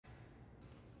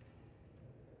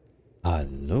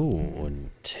Hallo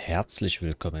und herzlich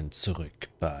willkommen zurück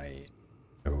bei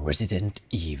Resident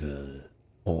Evil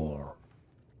 4.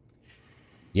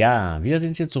 Ja, wir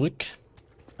sind hier zurück,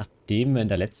 nachdem wir in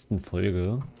der letzten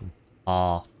Folge ein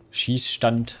paar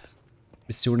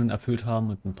Schießstand-Missionen erfüllt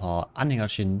haben und ein paar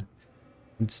Anhängerchen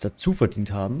uns dazu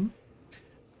verdient haben.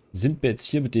 Sind wir jetzt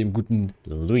hier mit dem guten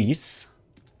Luis.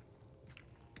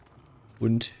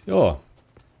 Und ja,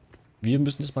 wir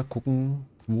müssen jetzt mal gucken,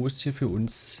 wo es hier für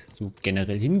uns so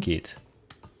generell hingeht.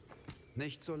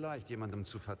 Nicht so leicht, jemandem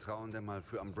zu vertrauen, der mal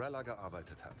für Umbrella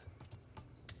gearbeitet hat.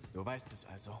 Du weißt es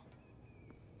also.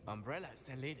 Umbrella ist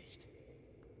erledigt.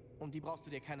 Um die brauchst du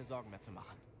dir keine Sorgen mehr zu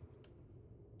machen.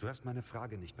 Du hast meine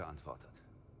Frage nicht beantwortet.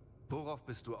 Worauf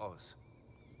bist du aus?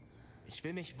 Ich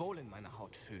will mich wohl in meiner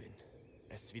Haut fühlen.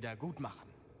 Es wieder gut machen.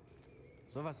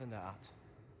 Sowas in der Art.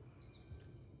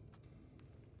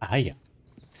 Ah ja.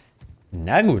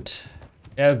 Na gut.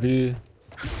 Er will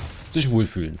sich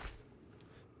wohlfühlen.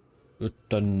 Gut,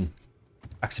 dann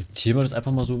akzeptieren wir das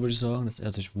einfach mal so, würde ich sagen, dass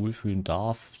er sich wohlfühlen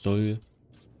darf, soll,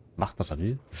 macht, was er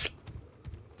will.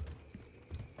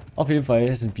 Auf jeden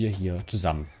Fall sind wir hier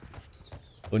zusammen.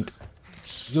 Und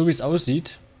so wie es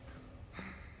aussieht,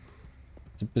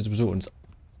 sind wir sowieso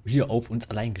hier auf uns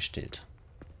allein gestellt.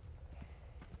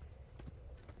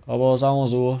 Aber sagen wir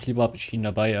so, lieber habe ich ihn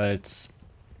dabei als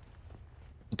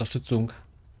Unterstützung,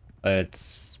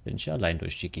 als wenn ich allein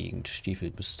durch die Gegend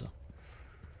stiefeln müsste.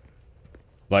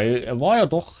 Weil er war ja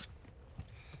doch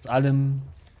trotz allem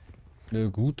eine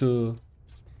gute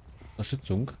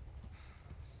Unterstützung.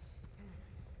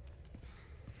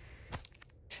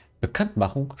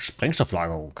 Bekanntmachung,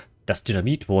 Sprengstofflagerung. Das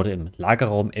Dynamit wurde im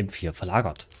Lagerraum M4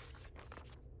 verlagert.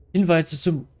 Hinweise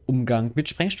zum Umgang mit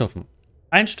Sprengstoffen.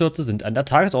 Einstürze sind an der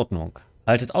Tagesordnung.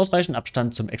 Haltet ausreichend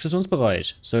Abstand zum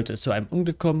Explosionsbereich. Sollte es zu einem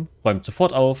Unglück kommen, räumt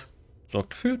sofort auf.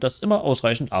 Sorgt dafür, dass immer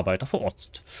ausreichend Arbeiter vor Ort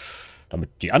sind. Damit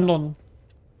die anderen,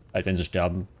 halt wenn sie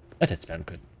sterben, ersetzt werden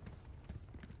können.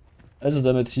 Also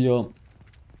damit hier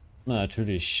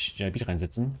natürlich Dynamit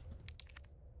reinsetzen.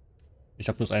 Ich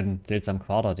habe bloß einen seltsamen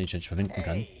Quader, den ich nicht verwenden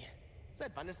kann. Hey,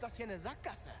 seit wann ist das hier eine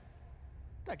Sackgasse?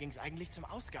 Da ging es eigentlich zum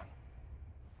Ausgang.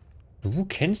 Du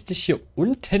kennst dich hier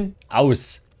unten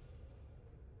aus.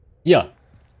 Hier.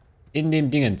 In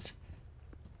dem Dingens.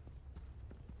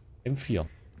 M4.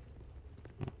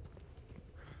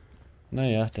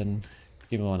 Naja, dann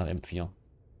gehen wir mal nach M4.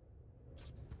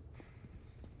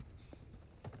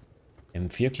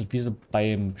 M4 klingt wie so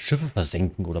beim Schiffe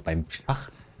versenken oder beim Schach.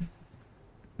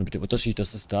 Nur mit dem Unterschied,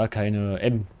 dass es da keine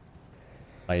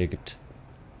M-Reihe gibt.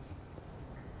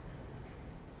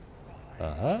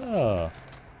 Aha.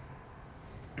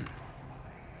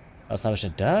 Was habe ich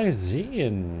denn da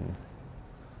gesehen?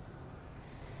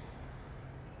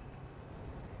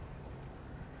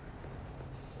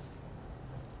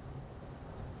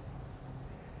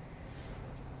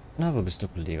 Na, wo bist du,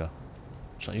 Kollege?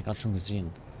 Ich habe ihn gerade schon gesehen.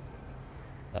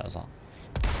 Da ist er.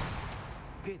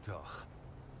 Geht doch.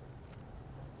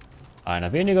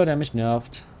 Einer weniger, der mich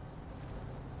nervt.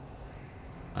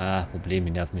 Ah, Problem,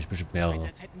 die nerven mich bestimmt mehrere. Klingt,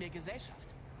 als hätten wir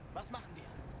Gesellschaft. Was machen wir?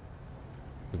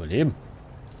 Überleben.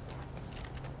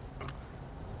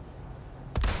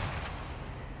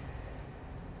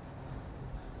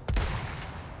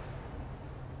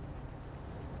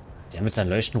 Der mit seinen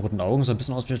leuchtenden roten Augen so ein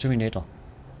bisschen aus wie der Terminator.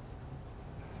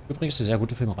 Übrigens eine sehr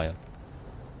gute Filmreihe.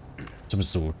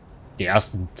 Zumindest so die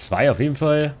ersten zwei auf jeden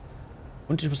Fall.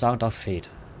 Und ich muss sagen, Dark Fate.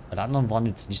 Alle anderen waren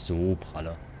jetzt nicht so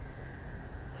pralle.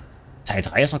 Teil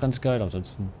 3 ist noch ganz geil, aber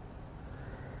ansonsten.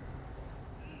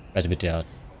 Also mit der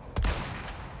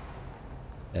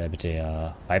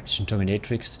weiblichen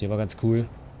Terminatrix, die war ganz cool.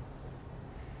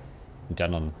 Und die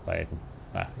anderen beiden.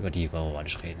 Ja, über die wollen wir mal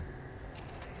nicht reden.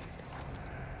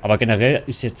 Aber generell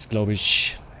ist jetzt, glaube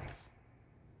ich,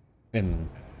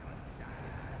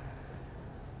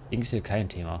 Dings hier kein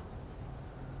Thema.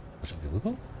 Schon hier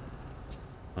rüber?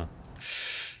 Ah.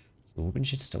 So bin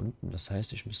ich jetzt da unten. Das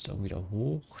heißt, ich müsste irgendwie da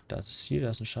hoch. Da ist es hier,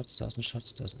 da ist ein Schatz, da ist ein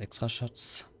Schatz, da ist ein extra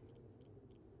Schatz.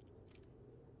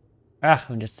 Ach,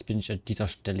 und jetzt bin ich an dieser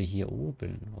Stelle hier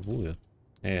oben. Obwohl.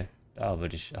 Nee, da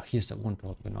würde ich. Ach, hier ist der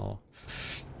Wohnort, genau.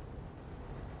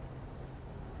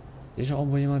 Sehe ich noch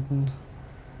irgendwo jemanden?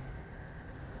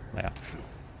 Naja.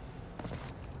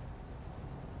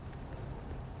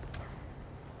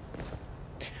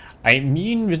 I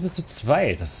mean, wir sind zu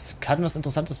zweit. Das kann was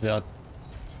Interessantes werden.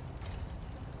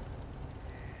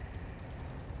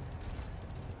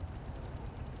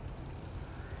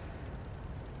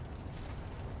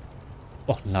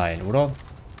 Och nein, oder?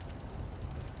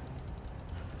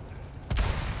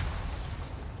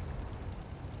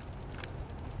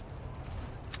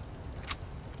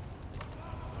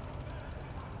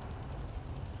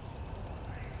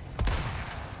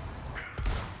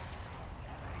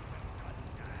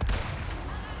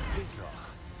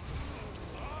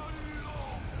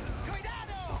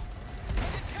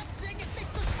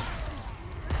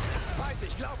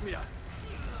 glaub mir.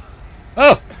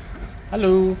 Oh!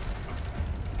 Hallo!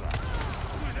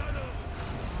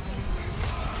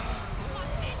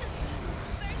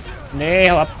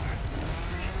 Nee, hau ab!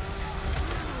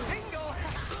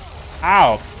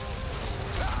 Au!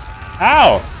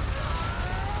 Au!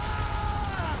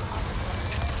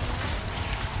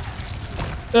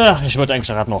 Ach, ich wollte eigentlich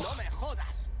gerade noch.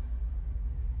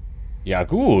 Ja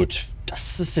gut,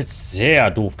 das ist jetzt sehr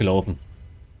doof gelaufen.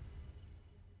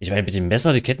 Ich meine, mit dem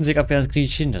Messer die Kettensäge abwehren, das kriege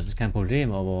ich hin, das ist kein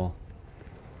Problem, aber...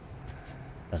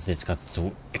 dass es jetzt gerade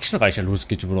so actionreicher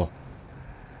losgeht, oder?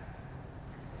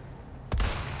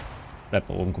 Bleib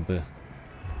mal oben, Kumpel.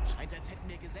 Scheint, als hätten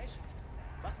wir Gesellschaft.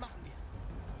 Was machen wir?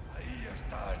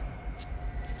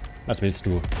 Was willst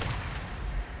du?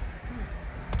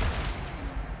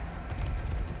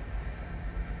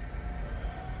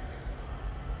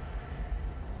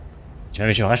 Ich habe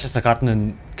mich überrascht, dass da gerade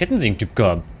einen Kettensägen-Typ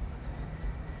gab.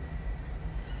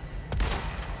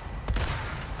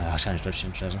 Ah, wahrscheinlich durch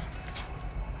den Scheiße.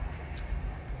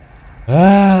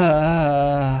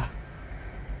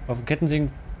 Auf den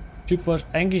Kettensägen-Typ war ich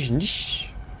eigentlich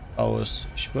nicht aus.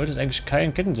 Ich wollte jetzt eigentlich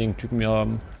keinen Kettensägen-Typen mehr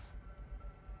haben.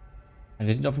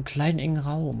 Wir sind auf einem kleinen, engen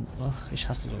Raum. Ach, ich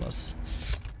hasse sowas.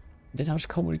 Den habe ich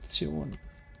kaum Munition.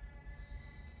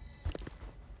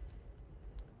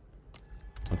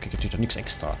 Okay, gibt doch nichts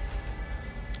extra.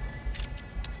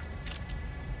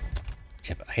 Ich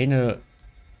habe eine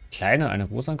kleine, eine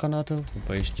Rosa-Granate,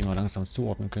 wobei ich die mal langsam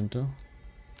zuordnen könnte.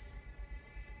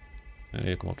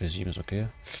 Ne, guck mal, auf die 7 ist okay.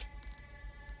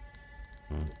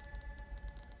 Und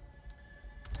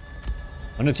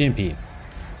eine TMP.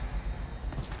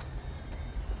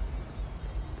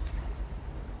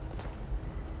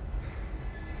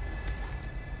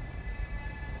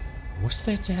 Muss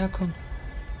der jetzt hierher kommen?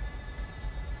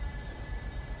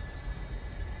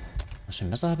 Was für ein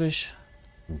Messer habe ich?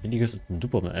 Ein billiges und ein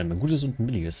super, ein gutes und ein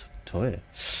billiges. Toll.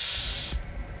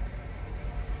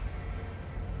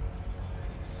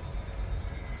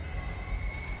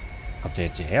 Kommt der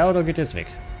jetzt hierher oder geht der jetzt weg?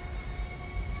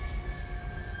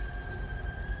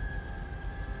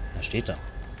 Da steht er.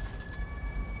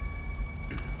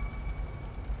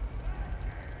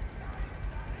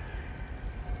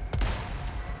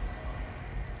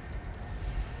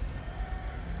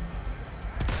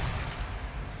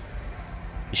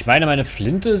 Ich meine, meine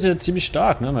Flinte ist ja ziemlich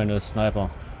stark, ne? Meine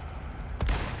Sniper.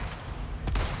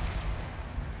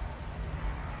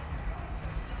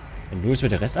 Wenn Louis mir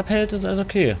den Rest abhält, ist alles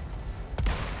okay.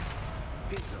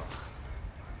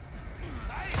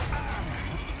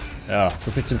 Ja, so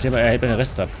viel zum Thema, er hält mir den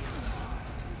Rest ab.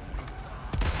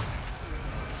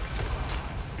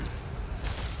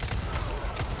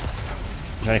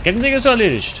 Meine Kettensäge ist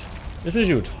erledigt. Ist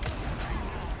nicht gut.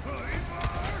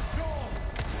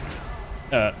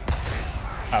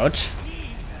 Autsch.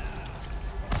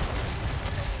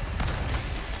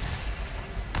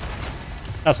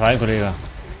 Das war ein Kollege.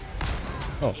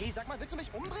 Oh. Hey, sag mal, willst du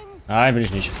mich umbringen? Nein, will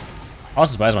ich nicht.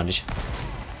 Außer das weiß man nicht.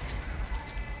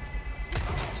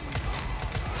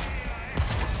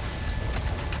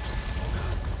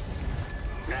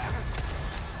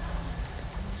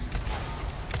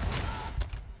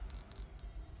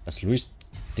 Das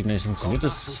Luis-Ding nicht funktioniert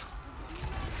ist.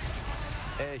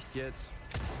 Echt jetzt?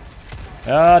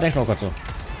 Ja, denk mal kurz so.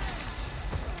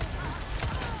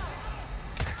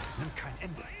 Das nimmt kein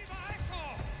Ende.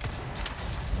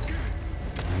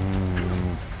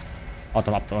 Haut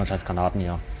doch ab, eure scheiß Granaten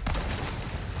hier.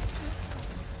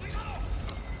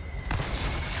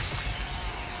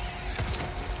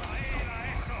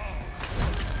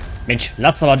 Mensch,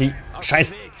 lass aber die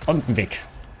scheiß Bomben weg.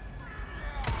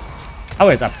 Hau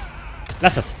jetzt ab.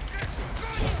 Lass das.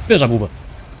 Böser Bube.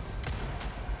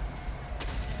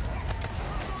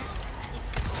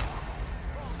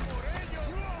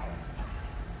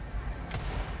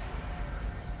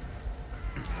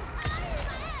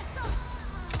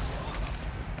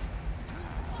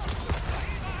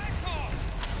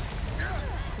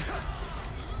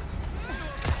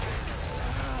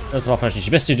 Das war vielleicht nicht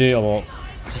die beste Idee, aber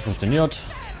es hat funktioniert.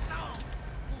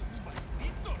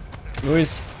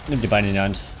 Luis, nimm die Beine in die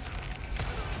Hand.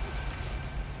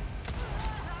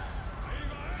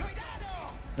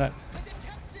 Nein.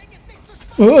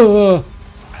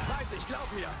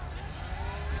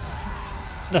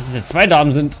 Dass es jetzt zwei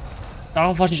Damen sind,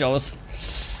 darauf war ich nicht aus.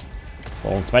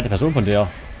 Warum eine zweite Person von der?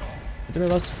 Hätte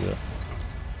mir was? Ja.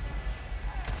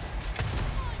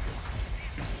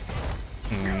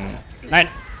 Nein,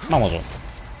 machen wir so.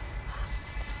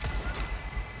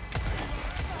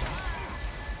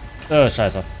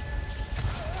 Scheiße.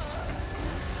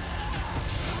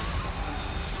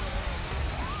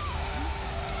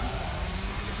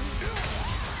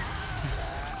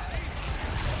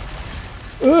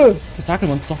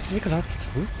 Tentakelmonster. Ekelhaft.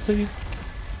 Upsi.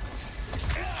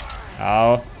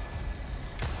 Au.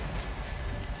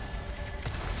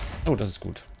 Oh, das ist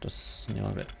gut. Das nehmen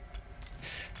wir weg.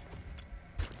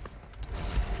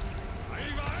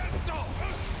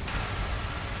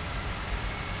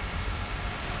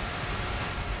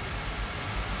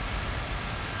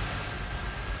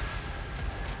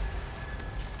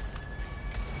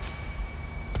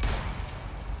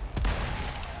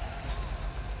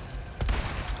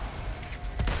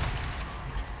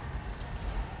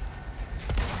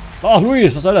 Oh,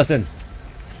 Luis, was soll das denn?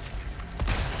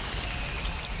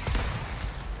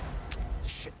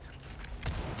 Shit.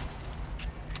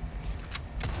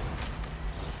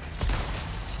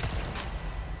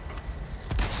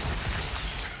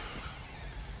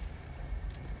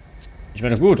 Ich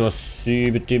meine, gut, dass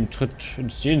sie mit dem Tritt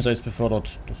ins Jenseits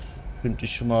befördert. Das finde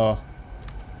ich schon mal...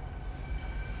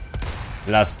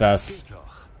 Lass das.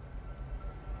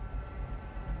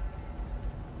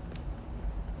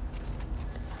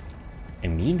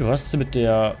 Emin, du hast sie mit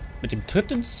dem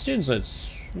Tritt ins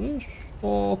Jenseits.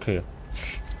 Oh, okay.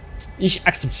 Ich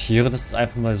akzeptiere das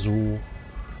einfach mal so.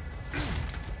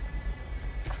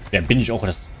 Wer bin ich auch,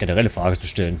 das generelle Frage zu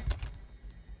stellen?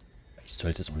 Ich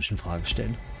sollte es auch nicht in Frage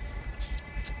stellen.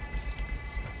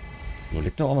 So,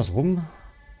 liegt noch irgendwas rum?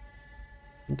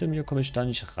 Hinter mir komme ich da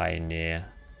nicht rein, nee.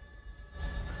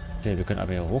 Okay, wir können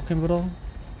aber hier hochgehen wieder.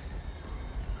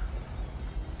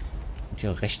 Und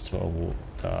hier rechts war irgendwo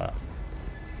da.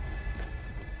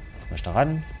 Komm ich da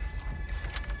ran?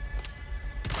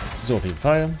 So, auf jeden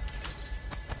Fall.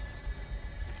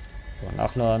 So,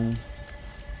 nachladen.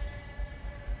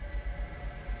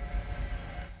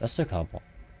 Das ist der Körper.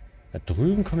 Da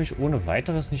drüben komme ich ohne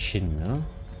weiteres nicht hin, ne?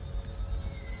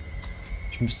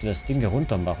 Ich müsste das Ding hier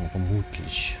runter machen,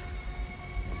 vermutlich.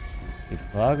 Die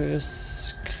Frage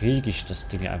ist, kriege ich das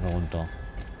Ding hier einfach runter?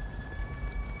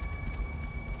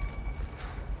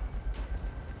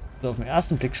 So, auf den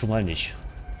ersten Blick schon mal nicht.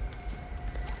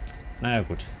 Naja,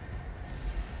 gut.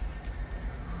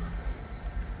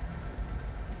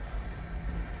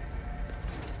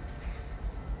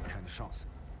 Keine Chance.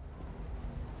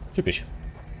 Typisch.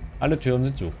 Alle Türen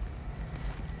sind zu.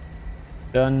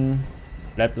 Dann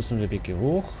bleibt bloß nur der Weg hier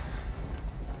hoch.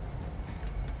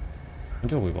 Und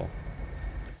hier rüber.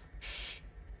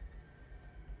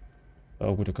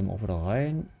 Oh gut, da können wir auch wieder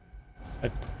rein.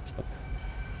 Halt, stopp.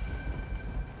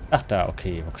 Ach da,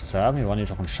 okay. Ich wollte sagen, hier war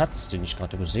nämlich auch ein Schatz, den ich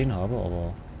gerade gesehen habe,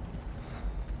 aber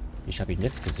ich habe ihn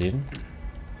jetzt gesehen.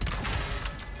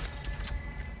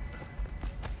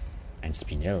 Ein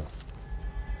Spinell.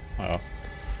 Naja.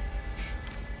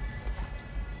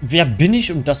 Wer bin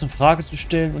ich, um das in Frage zu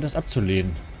stellen und das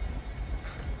abzulehnen?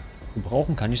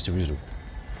 Gebrauchen kann ich sowieso.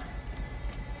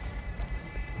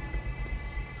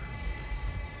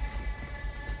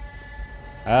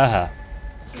 Aha.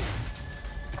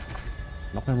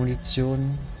 Noch mehr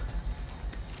Munition.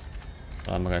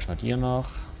 Da haben wir gleich mal dir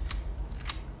noch.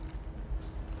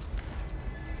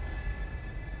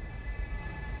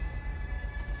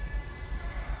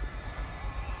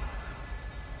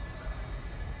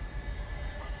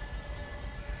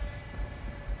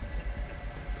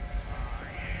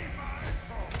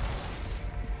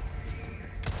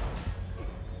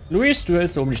 Luis, du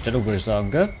hältst da oben die Stellung, würde ich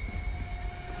sagen, gell?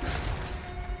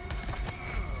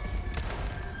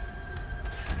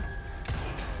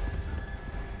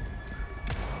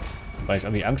 Weil ich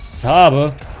irgendwie Angst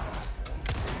habe.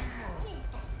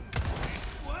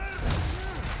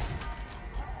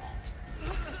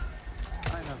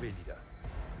 Einer weniger.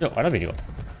 Ja, einer weniger.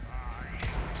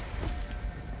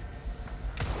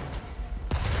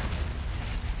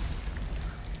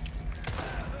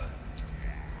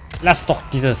 Lass doch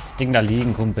dieses Ding da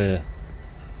liegen, Kumpel.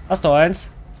 Hast du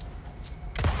eins?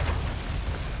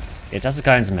 Jetzt hast du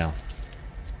keins mehr.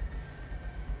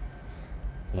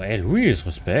 Oh, ey, Luis,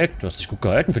 Respekt. Du hast dich gut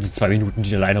gehalten für die 2 Minuten, die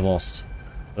du alleine warst.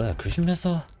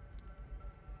 Küchenmesser?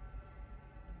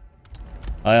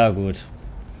 Ah ja, gut.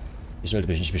 Ich sollte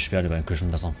mich nicht beschweren über ein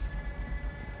Küchenmesser.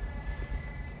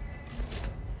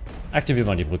 Aktivieren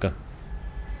wir mal die Brücke.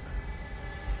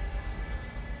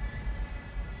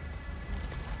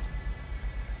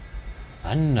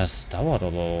 Mann, das dauert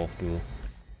aber auch, du.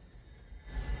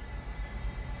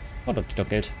 Oh, da geht doch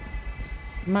Geld.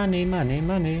 Money, money,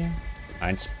 money.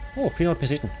 1. Oh, 400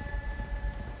 Präsiedenten.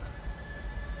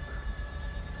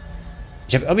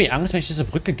 Ich habe irgendwie Angst, wenn ich diese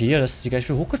Brücke gehe, dass die gleich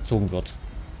wieder hochgezogen wird.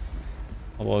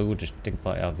 Aber gut, ich denke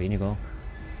mal eher weniger.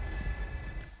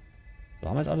 So,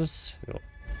 haben wir jetzt alles? Ja.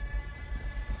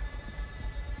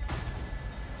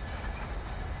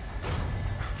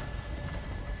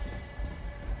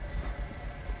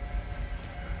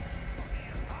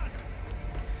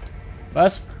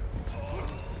 Was?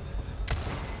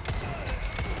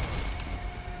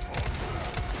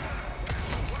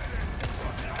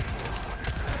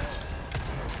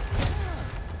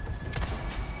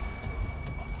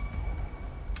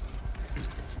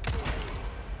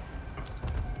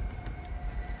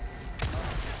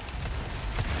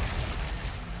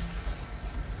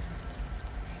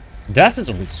 Das ist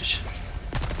ungünstig.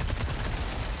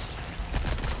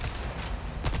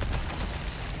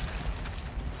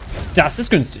 Das ist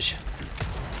günstig.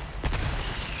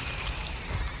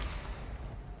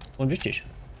 Und wichtig.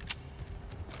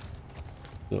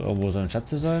 So, irgendwo sollen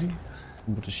Schätze sein.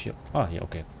 Vermutlich hier. Ah, hier,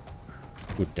 okay.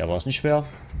 Gut, der war es nicht schwer.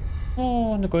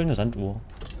 Oh, eine goldene Sanduhr.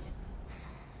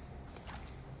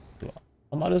 So,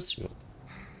 haben wir alles? Ja.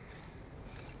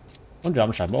 Und wir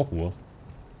haben scheinbar auch Ruhe.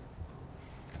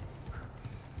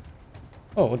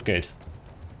 Oh, und Geld.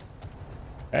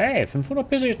 Hey, 500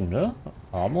 Präsiedenten, ne?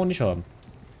 Haben wir und nicht haben.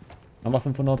 Nochmal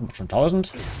 500, schon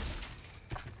 1000.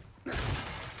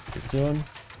 Position.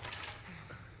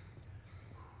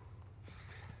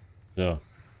 So.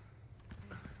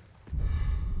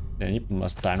 Der nimmt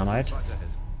was Dynamite.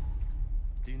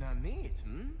 Dynamit,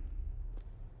 hm?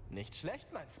 Nicht schlecht,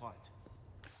 mein Freund.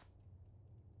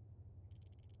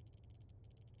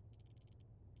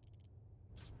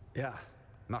 Ja,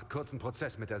 macht kurzen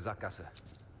Prozess mit der Sackgasse.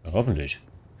 Ja, hoffentlich.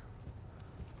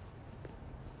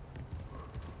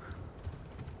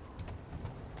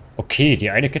 Okay, die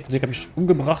eine Kettensäge hat mich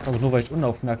umgebracht, aber nur weil ich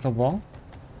unaufmerksam war.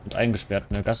 Und eingesperrt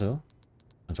in der Gasse.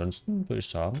 Ansonsten würde ich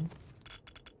sagen,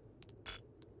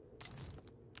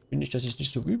 finde ich das jetzt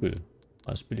nicht so übel.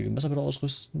 Das billige Messer wieder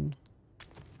ausrüsten.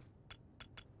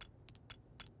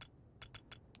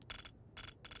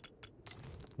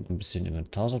 Und ein bisschen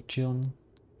Inventar sortieren.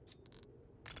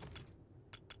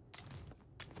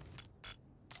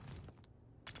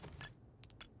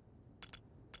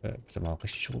 Bitte mal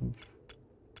richtig rum.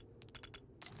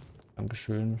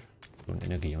 Dankeschön. So, und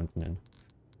Energie unten hin.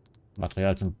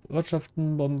 Material zum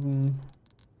Wirtschaften, Bomben,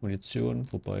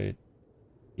 Munition, wobei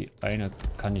die eine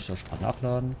kann ich doch schon mal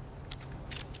nachladen.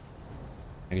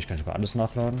 Eigentlich kann ich aber alles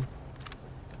nachladen.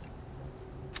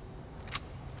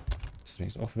 Deswegen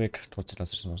ist auch weg. Trotzdem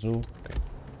lasse ich es mal so. Okay.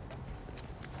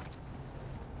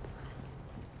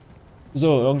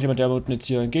 So, irgendjemand, der unten jetzt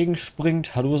hier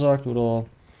entgegenspringt, Hallo sagt oder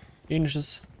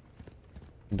ähnliches.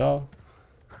 Da.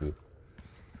 Nö.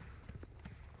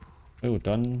 Ja, gut,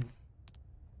 dann.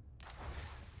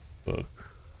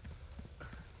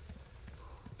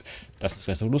 Dass das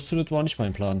gleich so loszündet, war nicht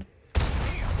mein Plan.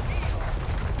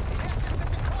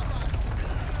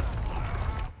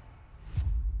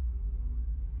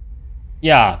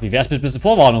 Ja, wie wär's mit ein bisschen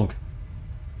Vorwarnung?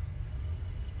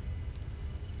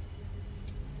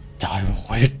 Da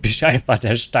rollt mich einfach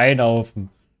der Steinhaufen.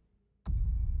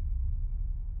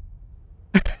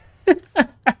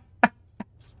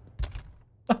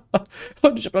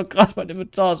 Und ich habe ja gerade mein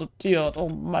Inventar sortiert. Oh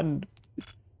Mann.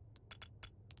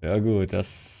 Ja gut,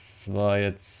 das war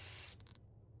jetzt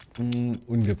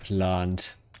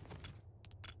ungeplant.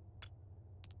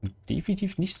 Und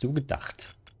definitiv nicht so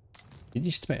gedacht. Bin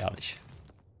ich jetzt mal ehrlich.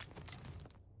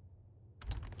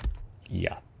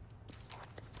 Ja.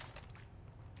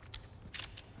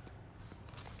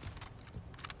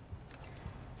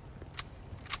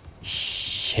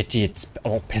 Ich hätte jetzt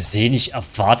auch per se nicht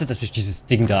erwartet, dass mich dieses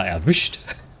Ding da erwischt.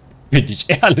 Bin ich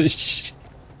ehrlich.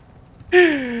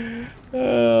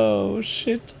 Oh,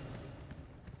 shit.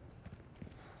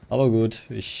 Aber gut,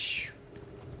 ich...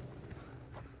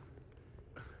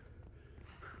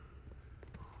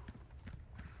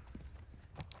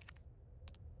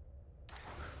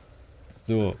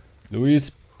 So,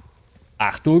 Luis.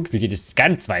 Achtung, wir gehen jetzt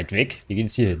ganz weit weg. Wir gehen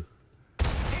jetzt hier hin.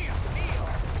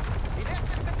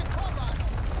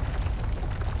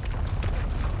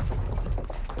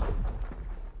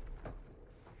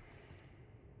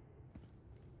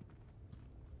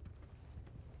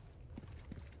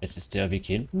 Jetzt ist der Weg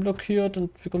hier hinten blockiert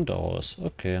und wir kommen da raus.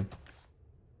 Okay.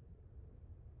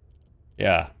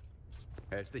 Ja.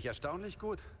 Hältst dich erstaunlich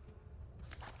gut.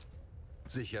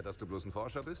 Sicher, dass du bloß ein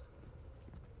Forscher bist?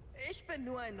 Ich bin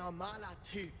nur ein normaler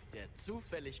Typ, der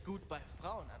zufällig gut bei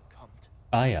Frauen ankommt.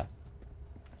 Ah ja.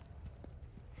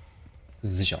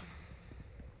 Sicher.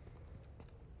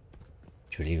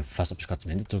 Ich überlege fast, ob ich gerade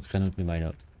zum Ende zurückrenne und mir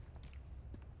meine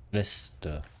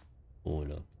Weste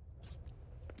hole.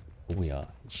 Oh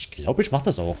ja. Ich glaube, ich mache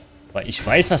das auch. Weil ich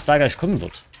weiß, was da gleich kommen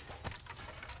wird.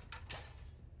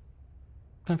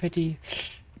 Konfetti.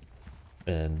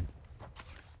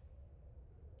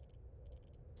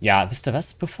 Ja, wisst ihr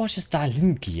was? Bevor ich jetzt da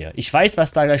hingehe. Ich weiß,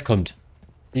 was da gleich kommt.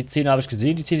 Die Szene habe ich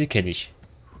gesehen, die Szene kenne ich.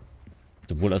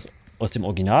 Sowohl aus aus dem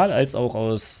Original als auch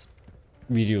aus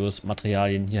Videos,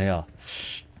 Materialien hierher.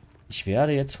 Ich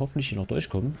werde jetzt hoffentlich hier noch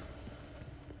durchkommen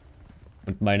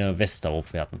und meine Weste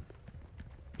aufwerten.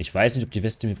 Ich weiß nicht, ob die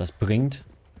Weste mir was bringt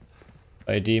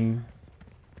bei dem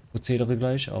Prozedere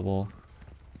gleich, aber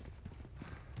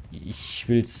ich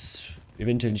will es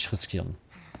eventuell nicht riskieren.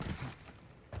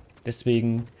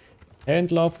 Deswegen,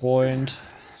 Händlerfreund,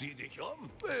 Sieh dich um.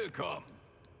 Willkommen.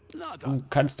 Na du dann,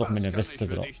 kannst doch was meine kann Weste ich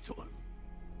für wieder. dich tun?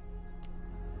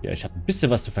 Ja, ich habe ein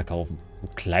bisschen was zu verkaufen. So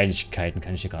Kleinigkeiten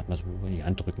kann ich hier gerade mal so in die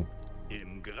Hand drücken.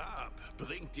 Im Grab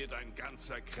bringt dir dein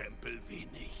ganzer Krempel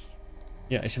wenig.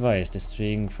 Ja, ich weiß.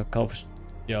 Deswegen verkaufe ich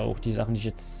ja auch die Sachen, die ich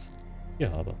jetzt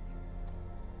hier habe.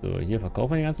 So, hier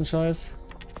verkaufen wir den ganzen Scheiß.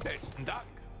 Besten Dank.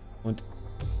 Und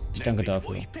ich danke Nenn mich dafür.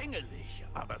 ruhig pingelig,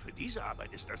 aber für diese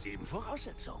Arbeit ist das eben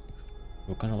Voraussetzung.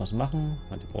 So, kann ich noch was machen?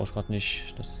 Die brauche ich gerade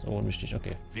nicht. Das ist aber wichtig.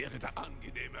 Okay. Wäre da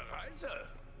angenehme Reise.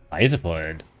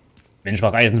 Reisefreund. Wenn ich mal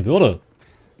reisen würde.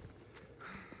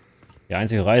 Die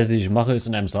einzige Reise, die ich mache, ist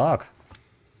in einem Sarg.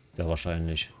 Sehr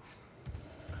wahrscheinlich.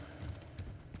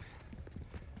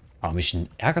 Aber mich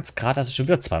ärgert es gerade, dass ich schon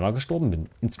wieder zweimal gestorben bin.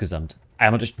 Insgesamt.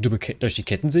 Einmal durch die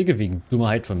Kettensäge wegen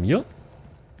Dummheit von mir.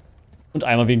 Und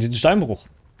einmal wegen diesem Steinbruch.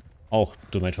 Auch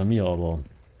Dummheit von mir, aber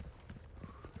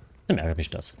dann ärgert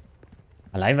mich das.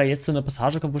 Allein weil jetzt so eine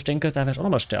Passage kommt, wo ich denke, da werde ich auch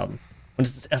nochmal sterben. Und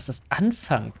es ist erst das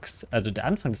Anfangs, also der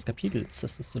Anfang des Kapitels.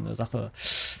 Das ist so eine Sache.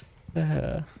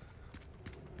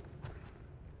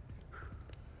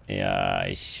 Ja,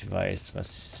 ich weiß,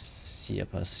 was hier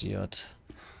passiert.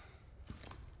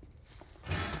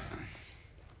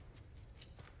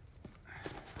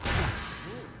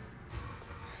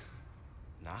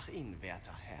 Nach Ihnen,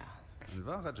 werter Herr. Ein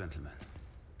wahrer Gentleman.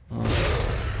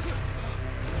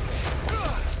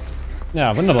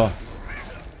 Ja, wunderbar.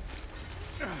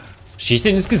 Schießt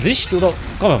ihn ins Gesicht oder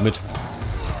komm mal mit.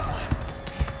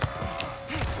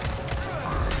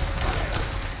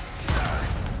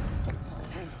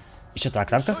 Ich sag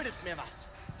danke. Schuldest mir was.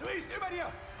 Luis, über dir!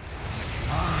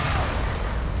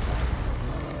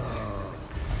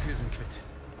 Wir sind quitt.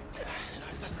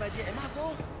 Läuft das bei dir immer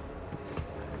so?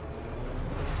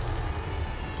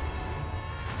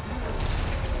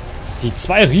 Die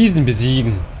zwei Riesen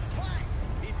besiegen.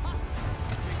 Wie passend.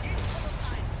 Wir gehen von uns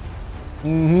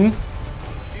ein. Mhm.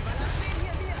 Überlass den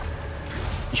hier mir.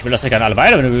 Ich will das ja gerne alle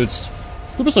beide, wenn du willst.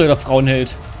 Du bist doch der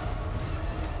Frauenheld.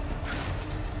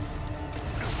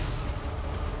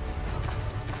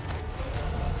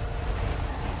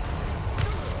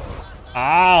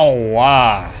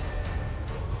 Aua.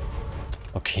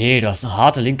 Okay, du hast eine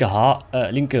harte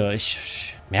linke.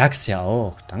 Ich merk's ja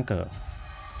auch. Danke.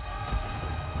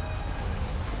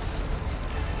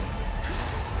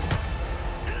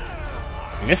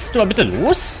 Lässt du mal bitte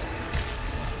los?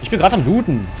 Ich bin gerade am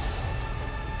Bluten.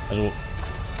 Also.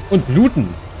 Und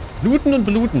bluten. Bluten und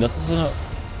bluten. Das ist so eine.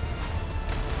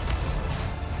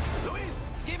 Luis,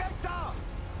 geh weg da.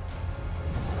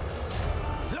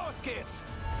 Los geht's.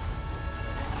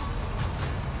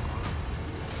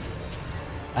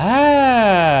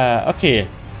 Ah, okay.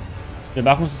 Wir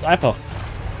machen uns das einfach.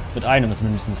 Mit einem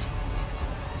zumindest.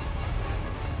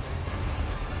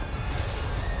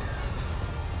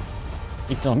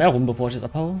 Liegt noch mehr rum, bevor ich jetzt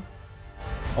abhaue?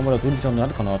 Aber da drüben liegt noch eine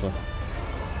Handgranate.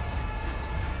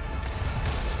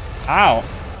 Au!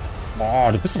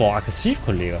 Boah, du bist aber auch aggressiv,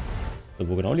 Kollege. So,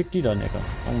 wo genau liegt die da in der Ecke?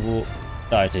 Irgendwo.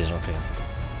 Da ist sie, okay.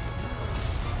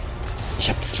 Ich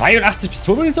habe 82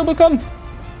 Pistolenmunition bekommen?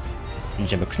 Bin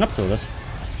ich ja beknappt, oder was?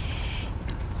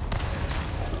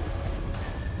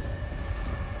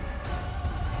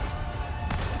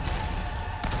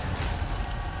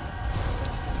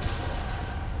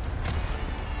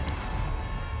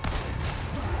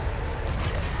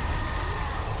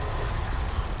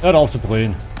 Hör auf zu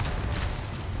brüllen.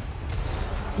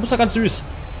 Du bist doch ganz süß.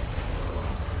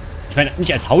 Ich meine,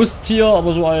 nicht als Haustier,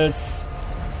 aber so als...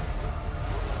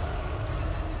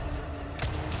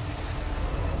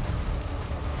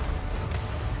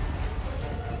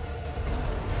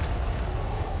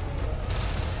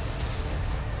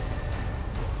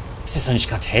 Ist das doch nicht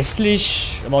gerade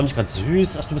hässlich, aber auch nicht gerade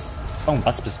süß? Ach, du bist...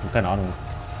 Irgendwas bist du, keine Ahnung.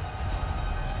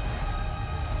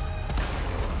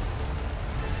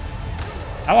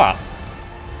 Aua!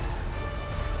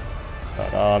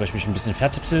 Da habe ich mich ein bisschen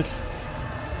vertipselt.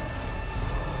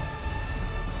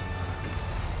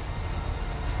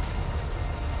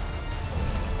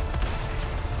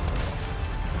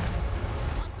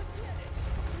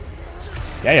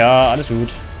 Ja, ja, alles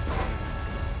gut.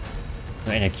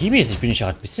 Nur energiemäßig bin ich ja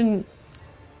ein bisschen...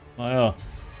 Naja.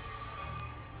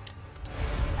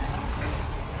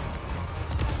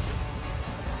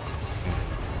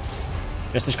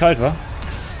 Lässt dich kalt, wa?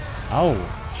 Au.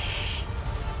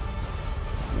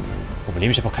 Problem,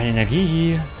 ich habe auch keine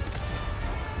Energie.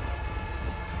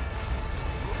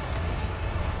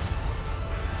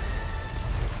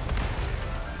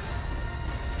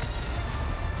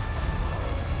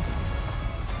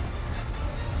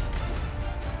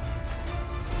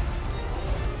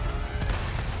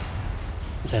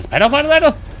 Ist das Bein auf meiner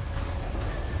Seite?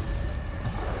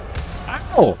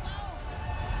 Au.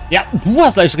 Ja, du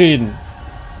hast gleich reden.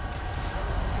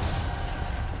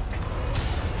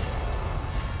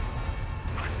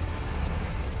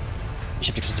 Ich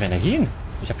habe nichts mehr Energien.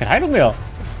 Ich habe keine Heilung mehr.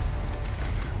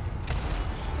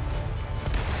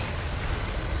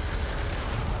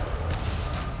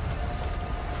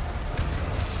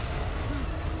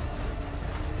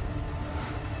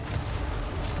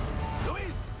 Luis,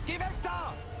 geh weg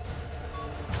da!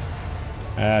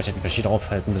 Ja, ich hätte mich hier drauf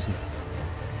halten müssen.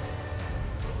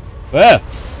 Oh,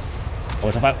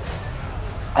 ich hab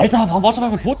Alter, warum war ich auf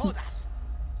einmal tot?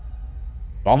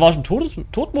 Warum war ich im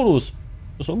Todmodus?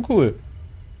 Das ist uncool.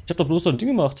 Ich hab doch bloß so ein Ding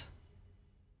gemacht.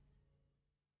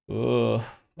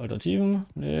 Alternativen?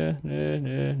 Nee,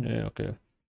 okay.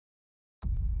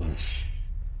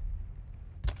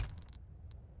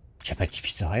 Ich habe halt nicht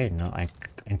viel zu heilen, ne?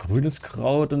 Ein grünes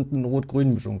Kraut und eine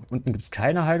rot-grüne Mischung. Unten gibt es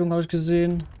keine Heilung, habe ich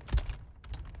gesehen.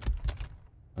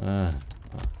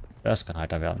 Das kann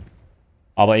heiter werden.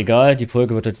 Aber egal, die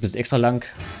Folge wird halt ein bisschen extra lang.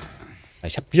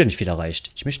 Ich habe wieder nicht viel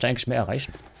erreicht. Ich möchte eigentlich mehr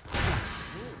erreichen.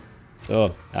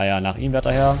 So, ja, nach ihm wird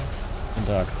er her. Guten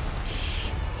Tag.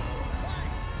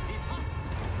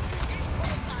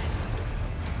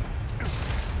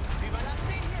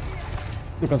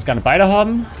 Du kannst gerne beide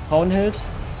haben. Frauenheld.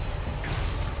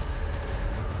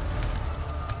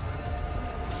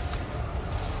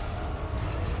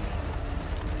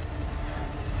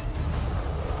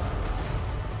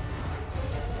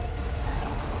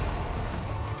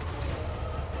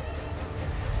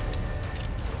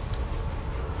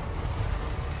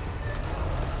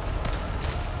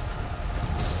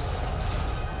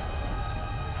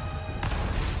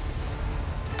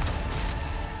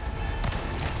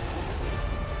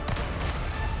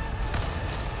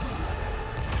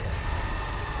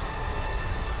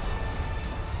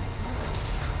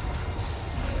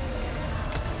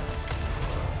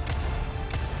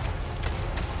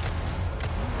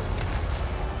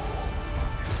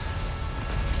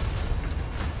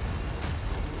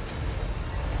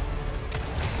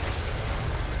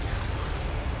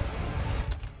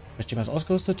 Ist jemand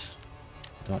ausgerüstet?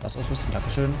 Da das ausrüsten,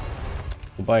 dankeschön.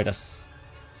 Wobei das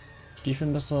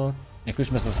Stiefelmesser, der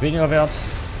Küchenmesser ist weniger wert.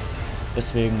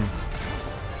 Deswegen.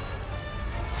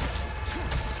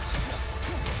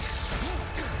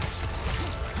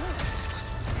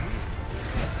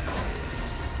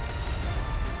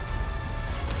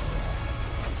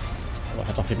 Aber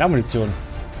hat auch viel mehr Munition.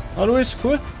 Ah, Luis,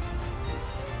 cool.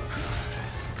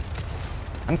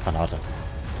 Handgranate.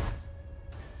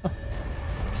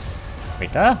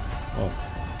 Da? Oh.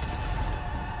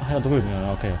 Ach ja, drüben,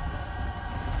 ja, okay.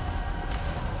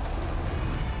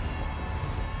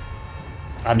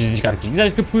 Haben die sich gerade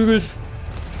gegenseitig geprügelt?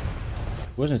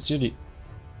 Wo ist denn jetzt hier die?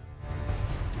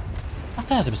 Ach,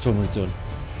 da ist die Pistolenmunition.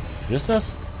 Wie viel ist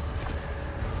das?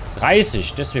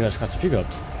 30, deswegen hatte ich gerade zu viel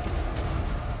gehabt.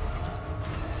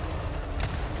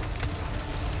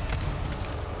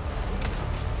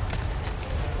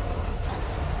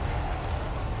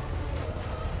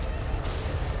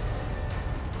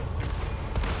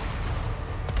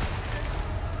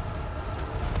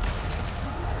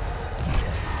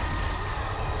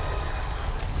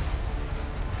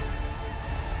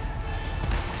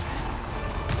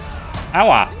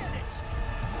 Aua.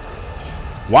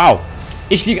 Wow.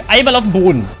 Ich liege einmal auf dem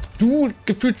Boden. Du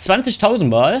gefühlt 20.000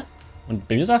 Mal. Und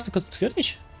bei mir sagst du, konzentrier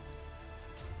dich.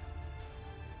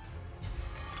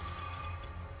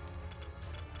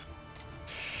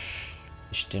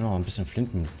 Ich stehe noch ein bisschen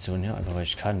Flintenmunition hier, einfach weil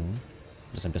ich kann.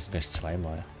 Das am besten gleich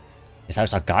zweimal. Jetzt habe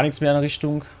ich da gar nichts mehr in der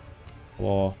Richtung.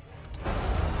 Aber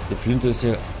die Flinte ist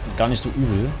hier gar nicht so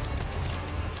übel.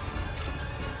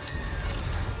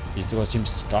 Die ist sogar ziemlich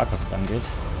stark, was es angeht.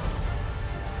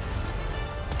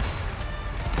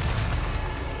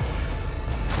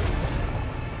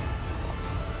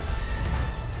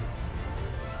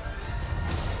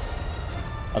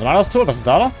 Also war das tot? Was ist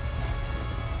da?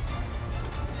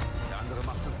 Der andere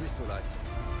macht uns nicht so leid.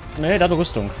 Nee, der hat eine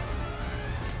Rüstung.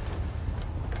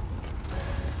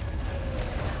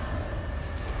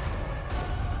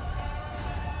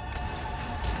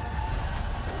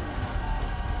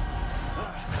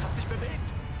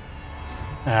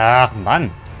 Ach,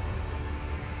 Mann.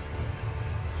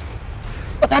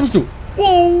 Was hast du?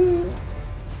 Wow.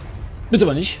 Bitte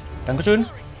aber nicht. Dankeschön.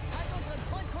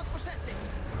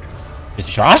 Willst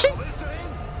du mich verarschen?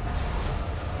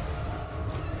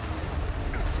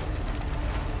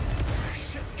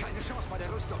 Shit, keine Chance bei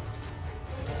der Rüstung.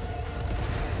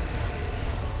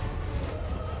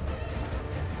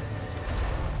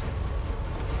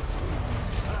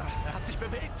 Er hat sich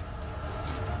bewegt.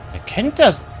 Wer kennt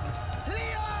das?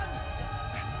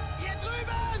 Hier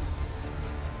drüben!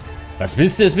 Was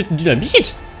willst du jetzt mit dem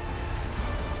Dynamit?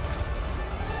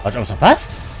 Hast du was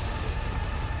verpasst?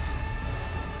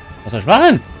 Was soll ich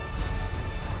machen?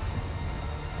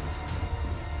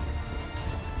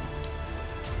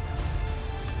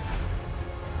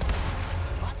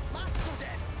 Was machst du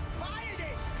denn? Beeil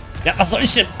dich! Ja, was soll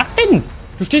ich denn machen?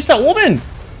 Du stehst da oben.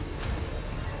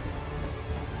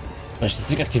 Soll ich das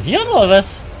Ding aktivieren oder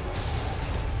was?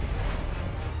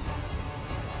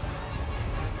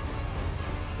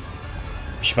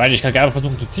 Ich meine, ich kann gerne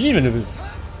versuchen zu ziehen, wenn du willst.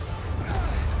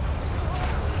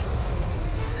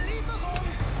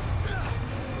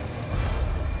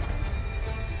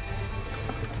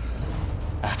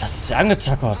 Ach, das ist ja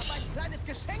angezackert. Ein kleines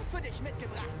Geschenk für dich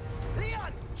mitgebracht.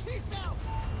 Leon, schieß drauf!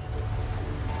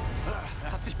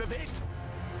 Er hat sich bewegt.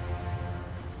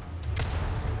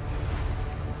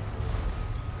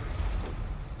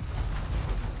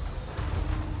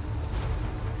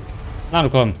 Na, du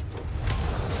komm.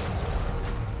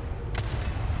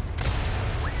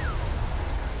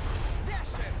 Sehr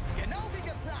schön, genau wie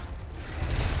geplant.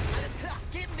 Alles klar,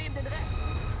 geben wir ihm den Rest.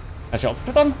 Kann ich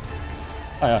aufklettern?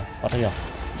 Ah ja, warte hier.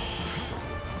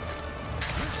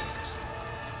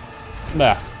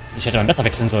 Na, ich hätte mal besser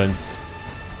wechseln sollen.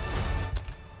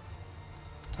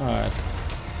 Ah, jetzt.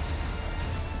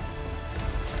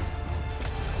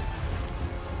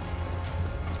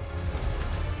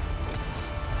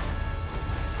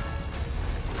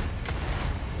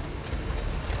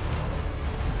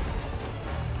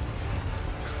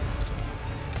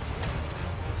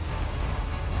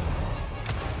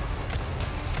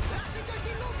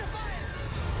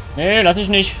 Nee, lass ich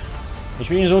nicht. Ich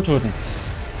will ihn so töten.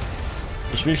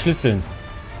 Ich will schlitzeln.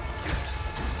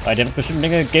 Weil der wird bestimmt eine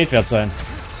Menge Geld wert sein.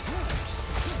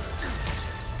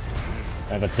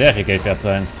 Er wird sehr viel Geld wert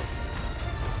sein.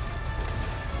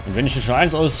 Und wenn ich hier schon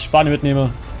eins aus Spanien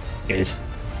mitnehme, Geld.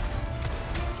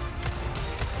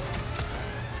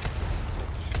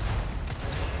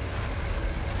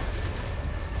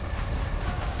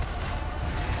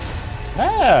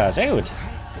 Ah, sehr gut.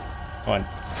 Und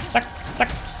zack, zack,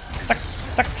 zack,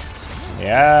 zack.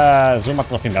 Ja, so macht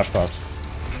es noch viel mehr Spaß.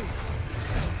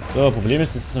 So, Problem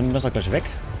ist, das Messer gleich weg.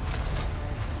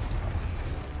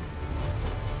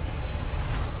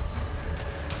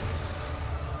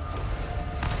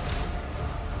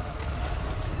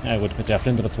 Ja gut, mit der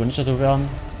Flinte wird es wohl nicht dazu werden.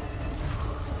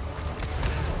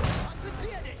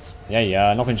 Ja,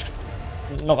 ja, noch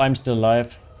I'm still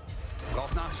alive.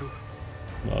 Braucht Nachschub.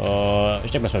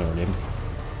 Ich denke, das werden wir überleben.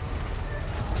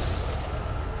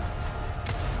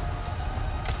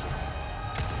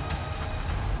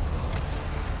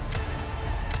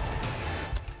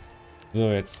 So,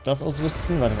 jetzt das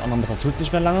ausrüsten, weil das andere Messer tut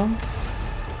nicht mehr lange.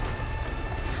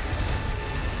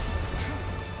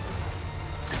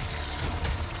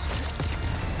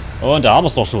 Und da haben wir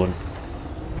es doch schon.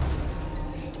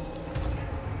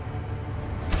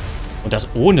 Und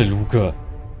das ohne Luke.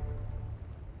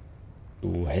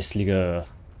 Du hässliche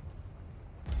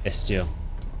Bestie.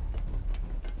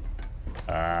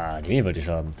 Ah, den wollte ich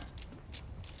haben.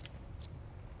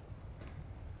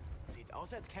 Sieht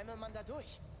aus, als käme man da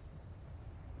durch.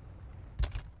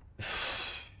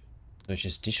 Soll ich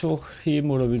jetzt dich hochheben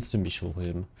oder willst du mich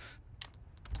hochheben?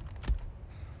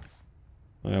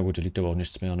 Na ja gut, da liegt aber auch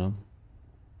nichts mehr, ne?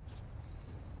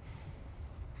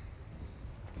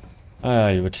 Ah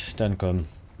ja, gut, dann komm.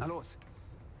 Na los.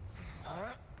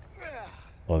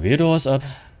 Oh, weh, du hast ab.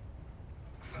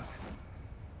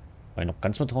 Weil noch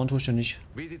ganz vertrauen tue ich ja nicht.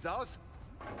 Wie sieht's aus?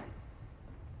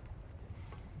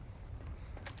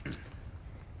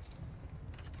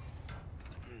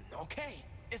 Okay,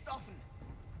 ist offen.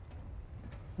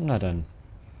 Na dann.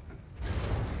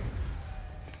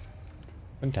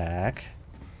 Guten Tag.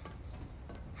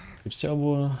 Gibt's hier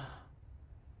irgendwo...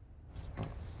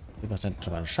 Was denn?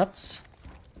 Schon mal ein Schatz?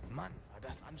 Mann, war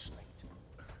das anstrengend.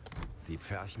 Die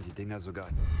pferchen die Dinger sogar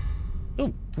Oh,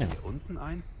 ja. hier unten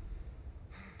ein?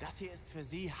 Das hier ist für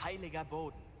Sie heiliger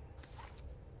Boden.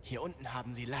 Hier unten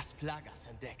haben Sie Las Plagas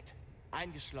entdeckt.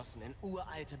 Eingeschlossen in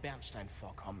uralte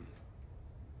Bernsteinvorkommen.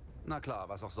 Na klar,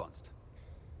 was auch sonst.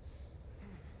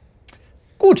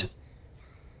 Gut.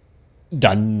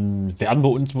 Dann werden wir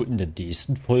uns wohl in der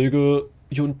nächsten Folge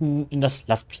hier unten in das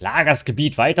Las Plagas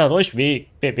Gebiet weiter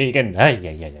durchbewegen.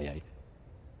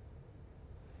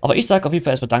 Aber ich sage auf jeden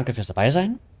Fall erstmal danke fürs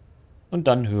Dabeisein. Und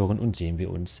dann hören und sehen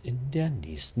wir uns in der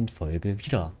nächsten Folge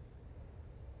wieder.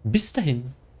 Bis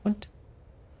dahin und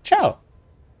ciao.